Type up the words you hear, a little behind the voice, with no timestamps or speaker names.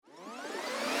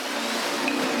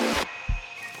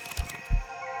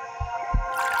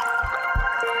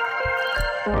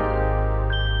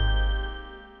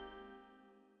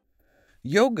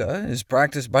Yoga is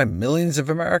practiced by millions of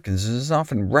Americans and is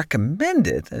often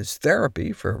recommended as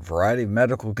therapy for a variety of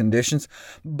medical conditions.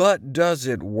 But does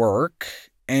it work,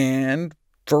 and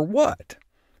for what?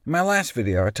 In my last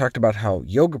video, I talked about how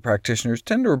yoga practitioners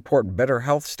tend to report better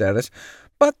health status,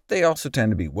 but they also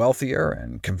tend to be wealthier,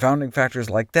 and confounding factors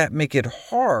like that make it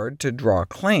hard to draw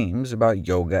claims about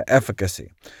yoga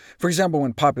efficacy. For example,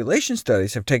 when population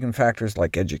studies have taken factors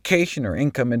like education or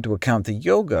income into account, the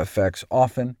yoga effects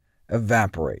often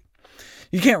evaporate.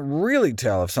 You can't really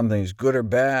tell if something is good or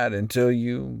bad until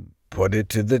you put it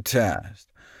to the test.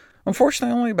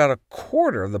 Unfortunately, only about a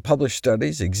quarter of the published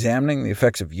studies examining the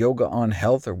effects of yoga on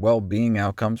health or well-being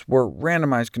outcomes were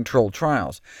randomized controlled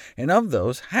trials, and of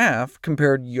those, half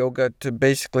compared yoga to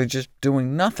basically just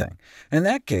doing nothing. In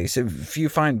that case, if you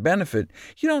find benefit,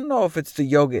 you don't know if it's the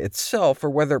yoga itself or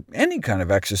whether any kind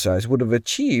of exercise would have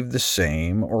achieved the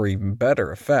same or even better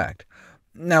effect.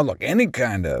 Now look, any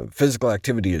kind of physical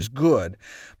activity is good,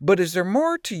 but is there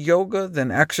more to yoga than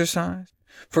exercise?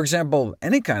 For example,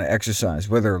 any kind of exercise,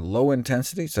 whether low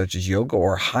intensity, such as yoga,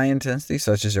 or high intensity,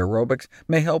 such as aerobics,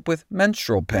 may help with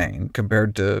menstrual pain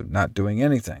compared to not doing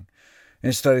anything.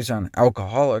 In studies on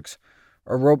alcoholics,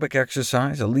 aerobic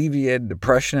exercise alleviated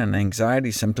depression and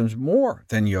anxiety symptoms more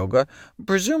than yoga,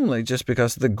 presumably just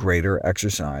because of the greater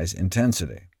exercise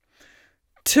intensity.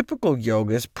 Typical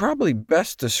yoga is probably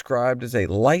best described as a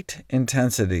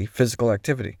light-intensity physical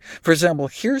activity. For example,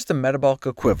 here's the metabolic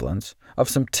equivalents of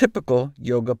some typical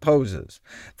yoga poses.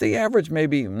 The average may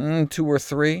be 2 or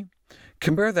 3.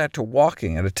 Compare that to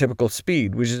walking at a typical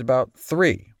speed, which is about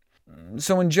 3.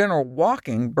 So in general,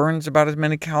 walking burns about as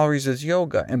many calories as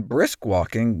yoga, and brisk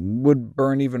walking would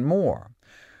burn even more.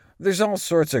 There's all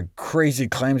sorts of crazy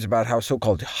claims about how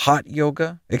so-called hot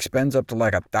yoga expends up to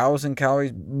like 1,000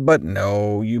 calories, but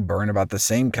no, you burn about the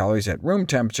same calories at room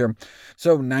temperature,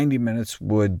 so 90 minutes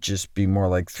would just be more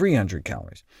like 300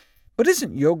 calories. But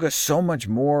isn't yoga so much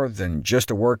more than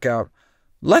just a workout?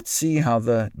 Let's see how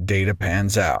the data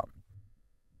pans out.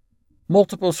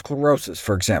 Multiple sclerosis,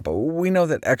 for example. We know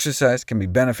that exercise can be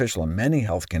beneficial in many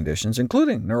health conditions,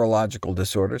 including neurological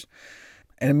disorders.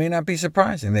 And it may not be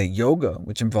surprising that yoga,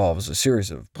 which involves a series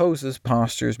of poses,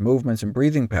 postures, movements, and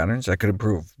breathing patterns that could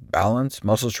improve balance,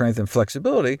 muscle strength, and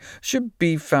flexibility, should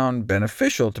be found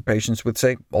beneficial to patients with,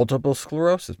 say, multiple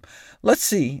sclerosis. Let's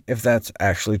see if that's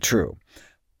actually true.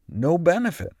 No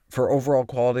benefit for overall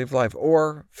quality of life,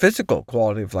 or physical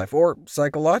quality of life, or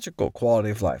psychological quality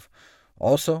of life.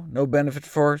 Also, no benefit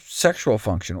for sexual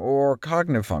function or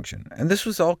cognitive function, and this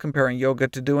was all comparing yoga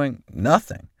to doing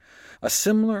nothing. A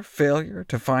similar failure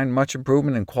to find much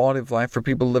improvement in quality of life for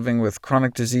people living with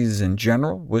chronic diseases in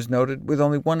general was noted, with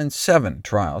only 1 in 7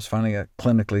 trials finding a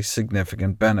clinically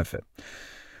significant benefit.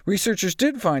 Researchers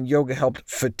did find yoga helped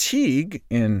fatigue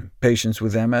in patients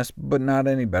with MS, but not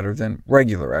any better than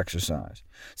regular exercise.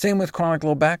 Same with chronic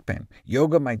low back pain.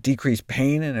 Yoga might decrease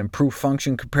pain and improve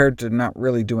function compared to not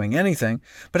really doing anything,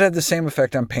 but had the same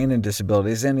effect on pain and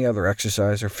disability as any other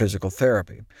exercise or physical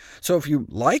therapy. So if you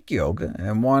like yoga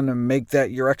and want to make that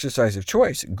your exercise of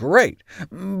choice, great,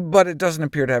 but it doesn't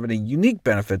appear to have any unique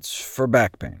benefits for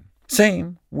back pain.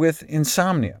 Same with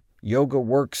insomnia. Yoga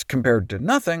works compared to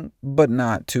nothing, but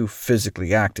not to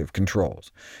physically active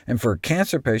controls. And for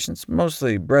cancer patients,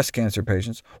 mostly breast cancer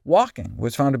patients, walking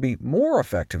was found to be more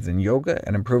effective than yoga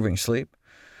at improving sleep.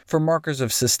 For markers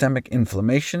of systemic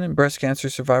inflammation in breast cancer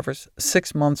survivors,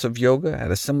 6 months of yoga had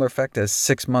a similar effect as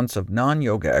 6 months of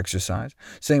non-yoga exercise.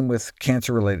 Same with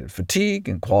cancer-related fatigue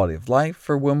and quality of life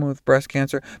for women with breast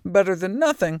cancer. Better than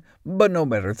nothing, but no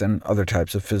better than other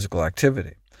types of physical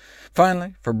activity.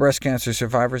 Finally, for breast cancer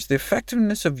survivors, the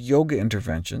effectiveness of yoga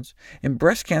interventions in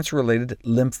breast cancer-related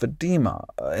lymphedema,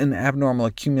 an abnormal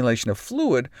accumulation of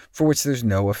fluid for which there's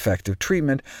no effective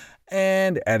treatment,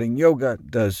 and adding yoga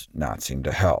does not seem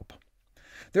to help.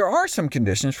 There are some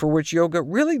conditions for which yoga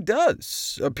really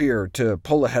does appear to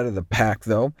pull ahead of the pack,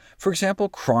 though. For example,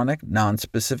 chronic,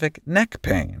 nonspecific neck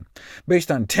pain.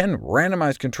 Based on 10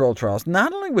 randomized control trials,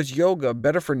 not only was yoga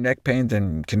better for neck pain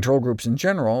than control groups in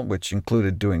general, which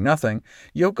included doing nothing,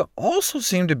 yoga also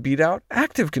seemed to beat out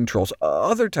active controls,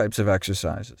 other types of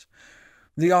exercises.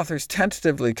 The authors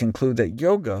tentatively conclude that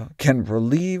yoga can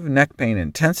relieve neck pain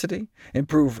intensity,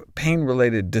 improve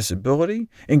pain-related disability,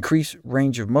 increase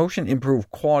range of motion, improve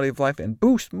quality of life, and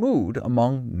boost mood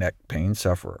among neck pain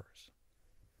sufferers.